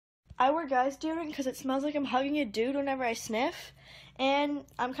I wear guys deodorant because it smells like I'm hugging a dude whenever I sniff, and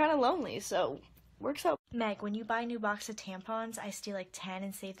I'm kind of lonely, so works out. Meg, when you buy a new box of tampons, I steal like 10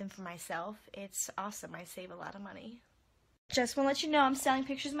 and save them for myself. It's awesome. I save a lot of money. Just want to let you know I'm selling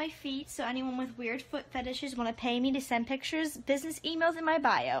pictures of my feet, so anyone with weird foot fetishes want to pay me to send pictures, business emails in my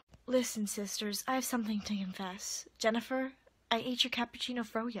bio. Listen, sisters, I have something to confess. Jennifer, I ate your cappuccino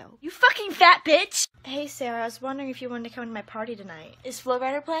froyo. You fucking fat bitch! Hey Sarah, I was wondering if you wanted to come to my party tonight. Is Flo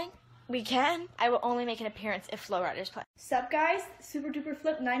Rida playing? We can. I will only make an appearance if Flo Rida's playing. Sup guys? Super duper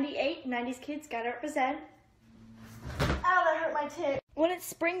flip 98, 90s kids gotta represent. Ow, that hurt my tit. When it's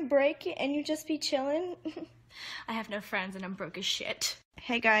spring break and you just be chillin'. I have no friends and I'm broke as shit.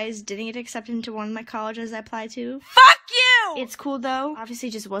 Hey guys, didn't get accepted into one of my colleges I applied to. Fuck you! It's cool though. Obviously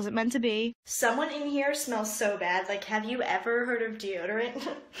just wasn't meant to be. Someone in here smells so bad. Like, have you ever heard of deodorant?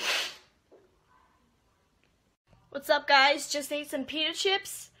 What's up guys? Just ate some pita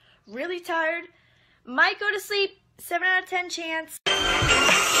chips. Really tired. Might go to sleep. 7 out of 10 chance. Got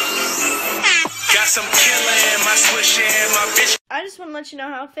some killin', my swishin', my bitch. I just want to let you know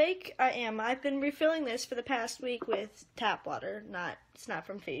how fake I am. I've been refilling this for the past week with tap water. It's not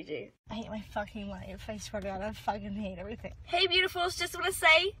from Fiji. I hate my fucking life. I swear to God, I fucking hate everything. Hey beautifuls, just want to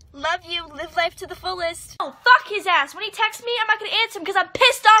say, love you, live life to the fullest. Oh, fuck his ass. When he texts me, I'm not going to answer him because I'm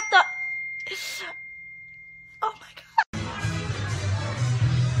pissed off the... Oh my God.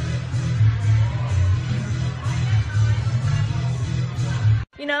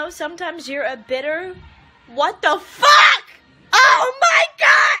 You know, sometimes you're a bitter... What the fuck? Oh my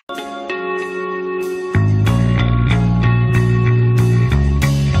God!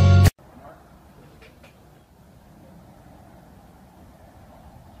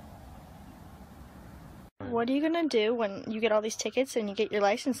 What are you gonna do when you get all these tickets and you get your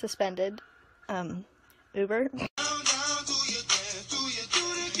license suspended? Uber?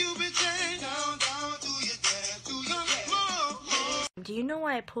 Do you know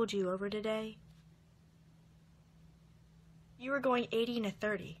why I pulled you over today? You were going 80 and a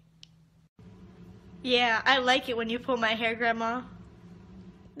 30. Yeah, I like it when you pull my hair, Grandma.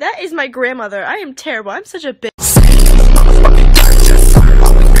 That is my grandmother. I am terrible. I'm such a bitch.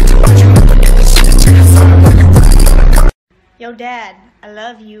 Yo, Dad, I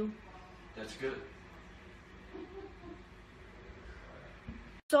love you. That's good.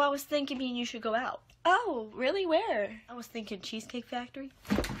 So I was thinking me and you should go out. Oh, really? Where? I was thinking Cheesecake Factory.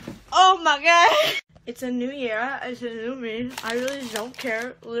 Oh my God! It's a new year. It's a new me. I really don't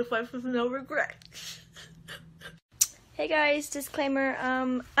care. Live life with no regrets. Hey guys, disclaimer.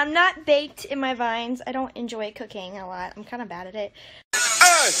 I'm not baked in my vines. I don't enjoy cooking a lot. I'm kind of bad at it.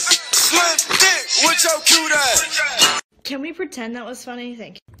 Hey, slim dick with your cute ass. Can we pretend that was funny?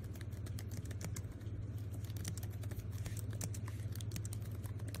 Thank you.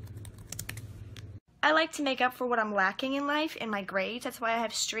 I like to make up for what I'm lacking in life in my grades. That's why I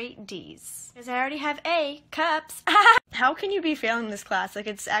have straight D's. Because I already have A cups. How can you be failing this class? Like,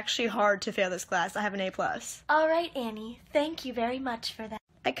 it's actually hard to fail this class. I have an A+. Alright, Annie. Thank you very much for that.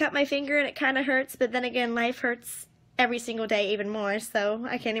 I cut my finger and it kind of hurts, but then again, life hurts every single day even more, so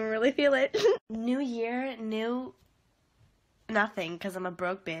I can't even really feel it. New year, new... nothing, because I'm a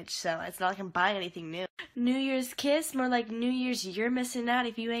broke bitch, so it's not like I'm buying anything new. New Year's kiss? More like New Year's you're missing out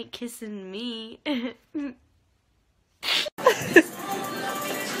if you ain't kissing me. Get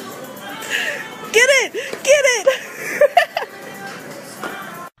it! Get it!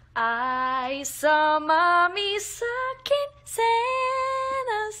 I saw Mommy sucking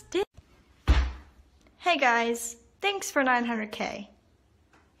Santa's dick. Hey guys, thanks for 900K.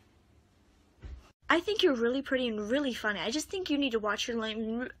 I think you're really pretty and really funny. I just think you need to watch your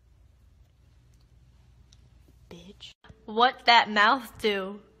lame... Bitch. What that mouth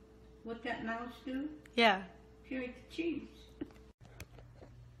do? What that mouse do? Yeah. Pure the cheese.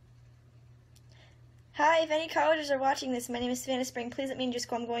 Hi, if any colleges are watching this, my name is Savannah Spring. Please let me in your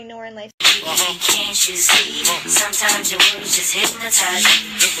school. I'm going nowhere in life. Can't you see? Sometimes your words just hypnotize me,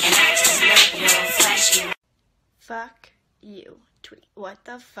 and I just love your flash you. Fuck you. Tweet. What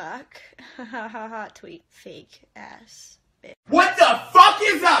the fuck? Ha ha ha. Tweet. Fake ass bitch. What the fuck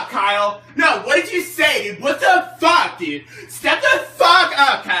is up, Kyle? No, what did you say, dude? What the fuck, dude? Step the fuck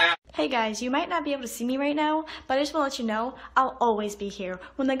up, Kyle. Hey guys, you might not be able to see me right now, but I just want to let you know, I'll always be here.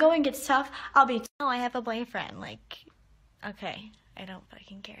 When the going gets tough, I'll be... Oh, I have a boyfriend. Like, okay, I don't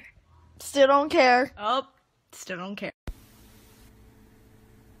fucking care. Still don't care. Oh, still don't care.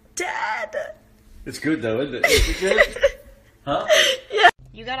 Dad! It's good though, isn't it? Is it good? Huh? Yeah.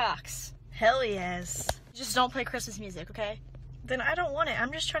 You got ox. Hell yes. Just don't play Christmas music, okay? Then I don't want it.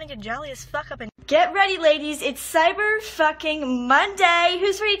 I'm just trying to get jolly as fuck up and Get ready, ladies. It's Cyber fucking Monday.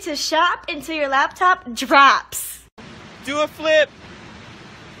 Who's ready to shop until your laptop drops? Do a flip.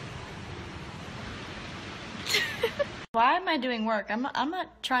 Why am I doing work? I'm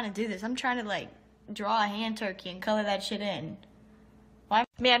not trying to do this. I'm trying to, like, draw a hand turkey and color that shit in. Why?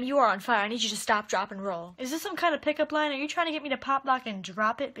 Ma'am, you are on fire. I need you to stop, drop, and roll. Is this some kind of pickup line? Are you trying to get me to pop lock and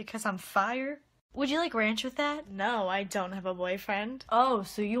drop it because I'm fire? Would you like ranch with that? No, I don't have a boyfriend. Oh,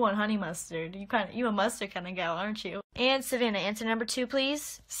 so you want honey mustard. You a mustard kind of gal, aren't you? And Savannah, answer number 2,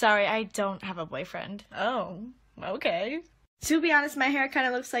 please. Sorry, I don't have a boyfriend. Oh, okay. To be honest, my hair kind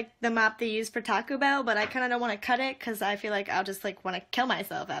of looks like the mop they use for Taco Bell, but I kind of don't want to cut it because I feel like I'll just like want to kill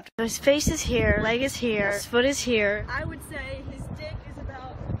myself after. So his face is here, leg is here, his foot is here. I would say his dick is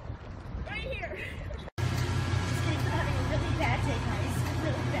about right here. Just kidding, I'm having a really bad day, guys.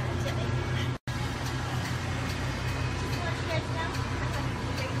 Really bad day. Just to let you guys know, I'm having a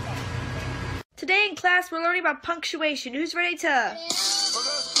great day. Today in class, we're learning about punctuation. Who's ready to?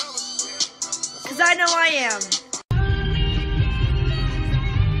 Because I know I am.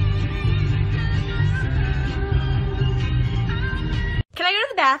 Can I go to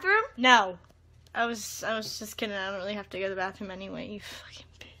the bathroom? No. I was just kidding. I don't really have to go to the bathroom anyway, you fucking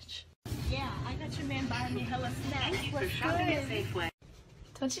bitch. Yeah, I got your man buying me hella snacks. What's good?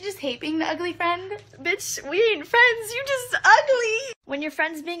 Don't you just hate being the ugly friend? Bitch, we ain't friends. You just ugly. When your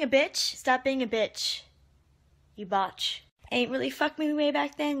friend's being a bitch, stop being a bitch. You botch. Ain't really fucked me way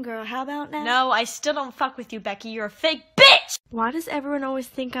back then, girl. How about now? No, I still don't fuck with you, Becky. You're a fake bitch! Why does everyone always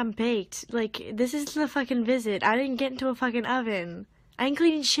think I'm baked? Like, this isn't a fucking visit. I didn't get into a fucking oven. I ain't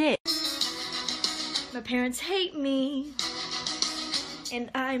cleaning shit. My parents hate me. And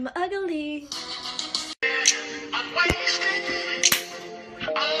I'm ugly.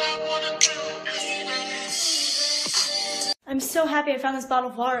 I'm so happy I found this bottle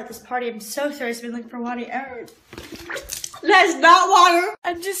of water at this party. I'm so thirsty. I've been looking for water ever. That's not water!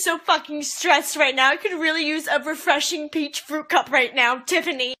 I'm just so fucking stressed right now. I could really use a refreshing peach fruit cup right now,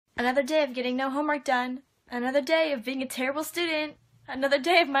 Tiffany. Another day of getting no homework done. Another day of being a terrible student. Another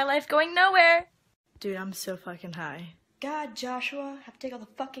day of my life going nowhere. Dude, I'm so fucking high. God, Joshua, have to take all the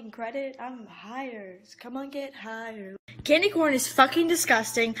fucking credit? I'm higher. Come on, get higher. Candy corn is fucking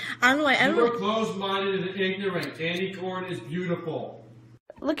disgusting. I don't know why You are closed-minded and ignorant. Candy corn is beautiful.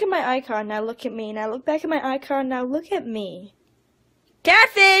 Look at my icon, now look at me. Now look back at my icon, now look at me.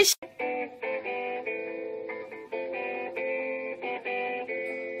 Catfish!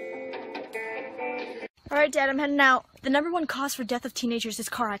 Alright, Dad, I'm heading out. The #1 cause for death of teenagers is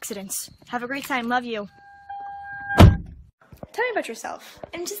car accidents. Have a great time. Love you. Tell me about yourself.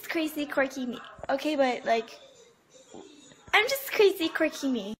 I'm just crazy, quirky me. Okay, but, like, I'm just crazy,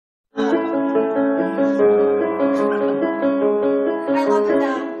 quirky me. I love her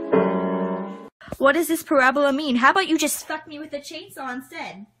now. What does this parabola mean? How about you just fuck me with a chainsaw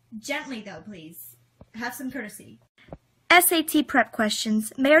instead? Gently, though, please. Have some courtesy. SAT prep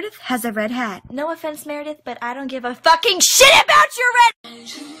questions. Meredith has a red hat. No offense, Meredith, but I don't give a fucking shit about your red.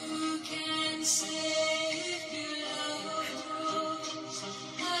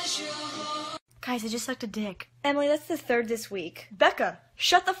 Guys, I just sucked a dick. Emily, that's the 3rd this week. Becca,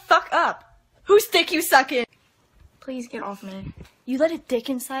 shut the fuck up. Whose dick you sucking? Please get off me. You let a dick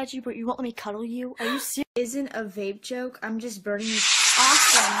inside you, but you won't let me cuddle you? Are you serious? Isn't a vape joke. I'm just burning this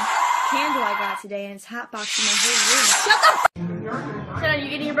awesome candle I got today, and it's hotboxing my whole room. Shut the f***! Dad, are you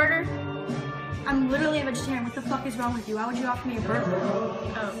eating your burger? I'm literally a vegetarian. What the fuck is wrong with you? Why would you offer me a burger?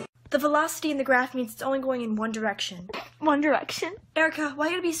 Oh. The velocity in the graph means it's only going in one direction. One direction? Erica, why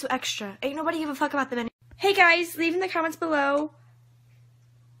you gotta be so extra? Ain't nobody give a fuck about the menu. Hey guys, leave in the comments below.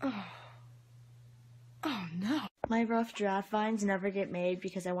 Oh no. My rough draft vines never get made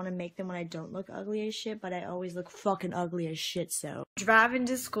because I want to make them when I don't look ugly as shit, but I always look fucking ugly as shit, so. Driving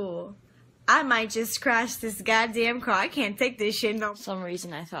to school. I might just crash this goddamn car. I can't take this shit no. For some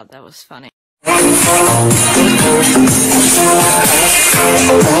reason I thought that was funny.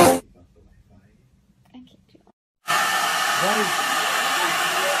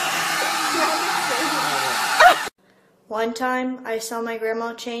 One time, I saw my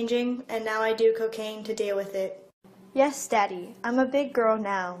grandma changing, and now I do cocaine to deal with it. Yes, Daddy, I'm a big girl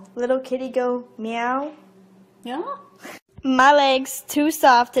now. Little kitty go meow. Yeah? My legs too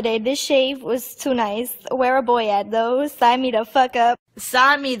soft today. This shave was too nice. Where a boy at though? Sign me the fuck up.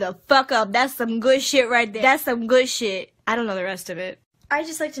 Sign me the fuck up. That's some good shit right there. That's some good shit. I don't know the rest of it. I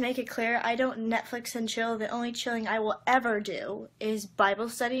just like to make it clear, I don't Netflix and chill. The only chilling I will ever do is Bible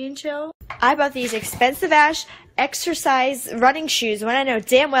study and chill. I bought these expensive ass exercise running shoes when I know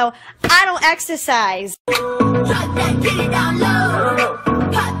damn well I don't exercise. Drop that, get it down low.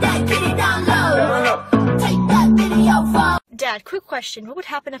 Pop that kitty down low. Take that video phone. Dad, quick question. What would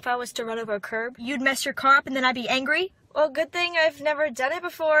happen if I was to run over a curb? You'd mess your car up and then I'd be angry? Well, good thing I've never done it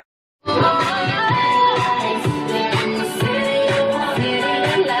before.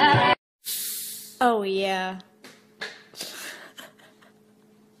 Oh, yeah.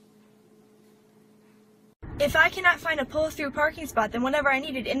 If I cannot find a pull-through parking spot, then whatever I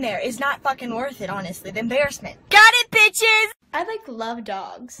needed in there is not fucking worth it, honestly. The embarrassment. Got it, bitches! I, love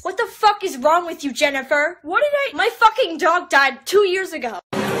dogs. What the fuck is wrong with you, Jennifer? What did My fucking dog died 2 years ago.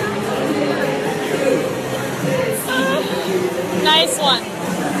 Nice one.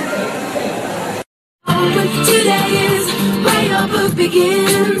 Today is where your book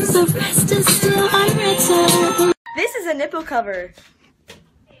begins. The rest is still unwritten. This is a nipple cover.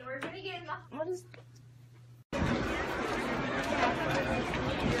 Hey, we're gonna get what is...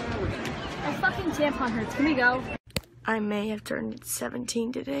 My fucking tampon hurts. Can we go? I may have turned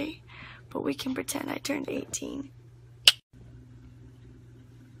 17 today, but we can pretend I turned 18.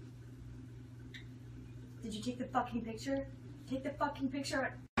 Did you take the fucking picture? Take the fucking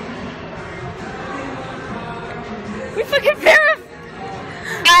picture. We fucking verify.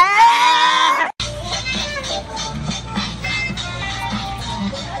 Ah!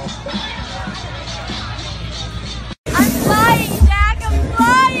 I'm flying, Jack. I'm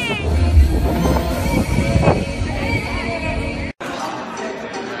flying.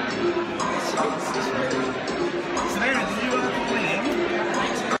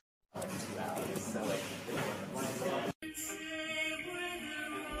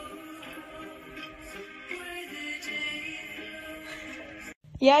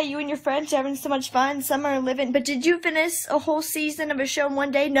 Yeah, you and your friends are having so much fun. Some are living. But did you finish a whole season of a show in one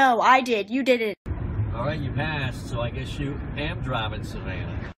day? No, I did. You didn't. All right, you passed, so I guess you am driving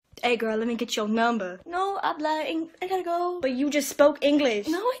Savannah. Hey, girl, let me get your number. No, I gotta go. But you just spoke English.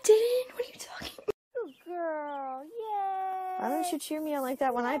 No, I didn't. What are you talking about? Oh, girl, yeah. Why don't you cheer me on like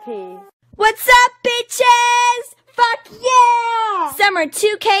that when I pee? What's up, bitches? Fuck yeah! Summer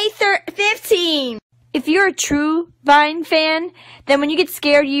 2K15. If you're a true Vine fan, then when you get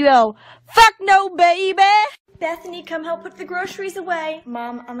scared, you yell, "Fuck no, baby!" Bethany, come help put the groceries away.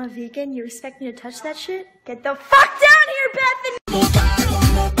 Mom, I'm a vegan. You expect me to touch that shit? Get the fuck down here, Bethany!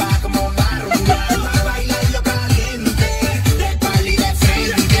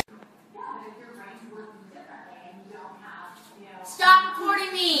 Stop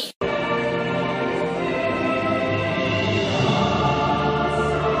recording me.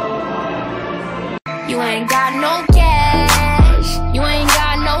 You ain't got no cash. You ain't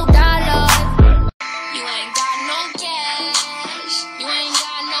got no dollars. You ain't got no cash. You ain't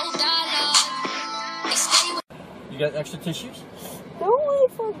got no dollars. They stay with You got extra tissues? No, I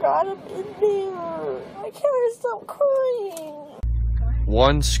forgot them in there. I can't stop crying.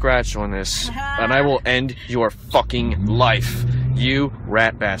 One scratch on this, and I will end your fucking life. You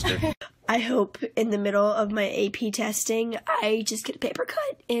rat bastard. I hope in the middle of my AP testing, I just get a paper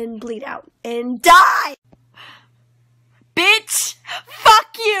cut and bleed out and die! Bitch!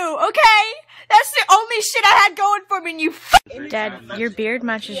 Fuck you, okay? That's the only shit I had going for me and you Dad, your beard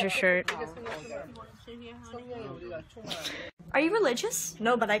matches your shirt. Are you religious?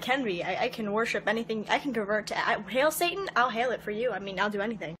 No, but I can be. I can worship anything. I can convert to... hail Satan? I'll hail it for you. I mean, I'll do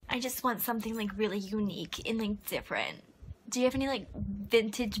anything. I just want something, really unique and, different. Do you have any,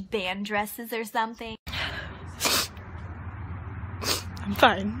 vintage band dresses or something? I'm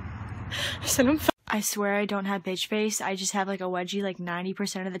fine. I said I'm fine. I swear I don't have bitch face. I just have, a wedgie,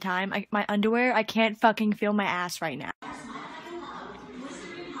 90% of the time. My underwear, I can't fucking feel my ass right now.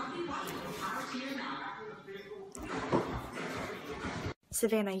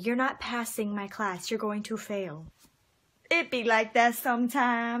 Savannah, you're not passing my class. You're going to fail. It be like that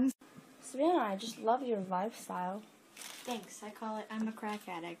sometimes. Savannah, I just love your lifestyle. Thanks. I call it I'm a crack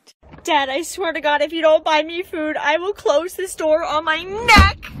addict. Dad, I swear to God, if you don't buy me food, I will close this door on my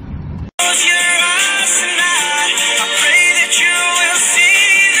neck. Close your eyes tonight. I pray that you will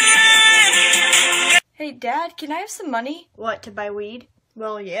see the light. Hey, Dad, can I have some money? What, to buy weed?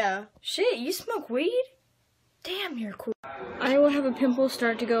 Well, yeah. Shit, you smoke weed? Damn, you're cool. I will have a pimple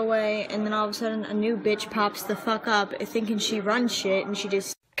start to go away, and then all of a sudden a new bitch pops the fuck up thinking she runs shit, and she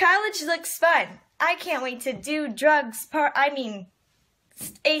just... College looks fun. I can't wait to do drugs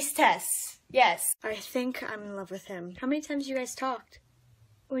ACE tests. Yes. I think I'm in love with him. How many times you guys talked?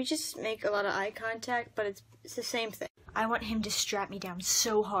 We just make a lot of eye contact, but it's the same thing. I want him to strap me down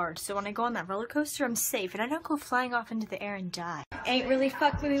so hard, so when I go on that roller coaster, I'm safe, and I don't go flying off into the air and die. Ain't really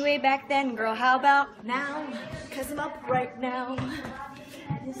fucked with me way back then, girl. How about now? 'Cause I'm up right now.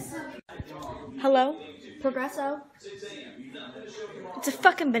 Hello? Progresso. It's a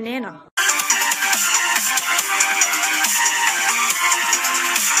fucking banana.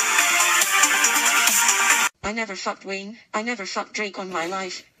 I never fucked Wayne. I never fucked Drake on my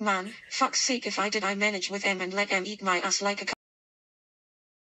life. Man, fuck's sake, if I did, I manage with M and let M eat my ass like a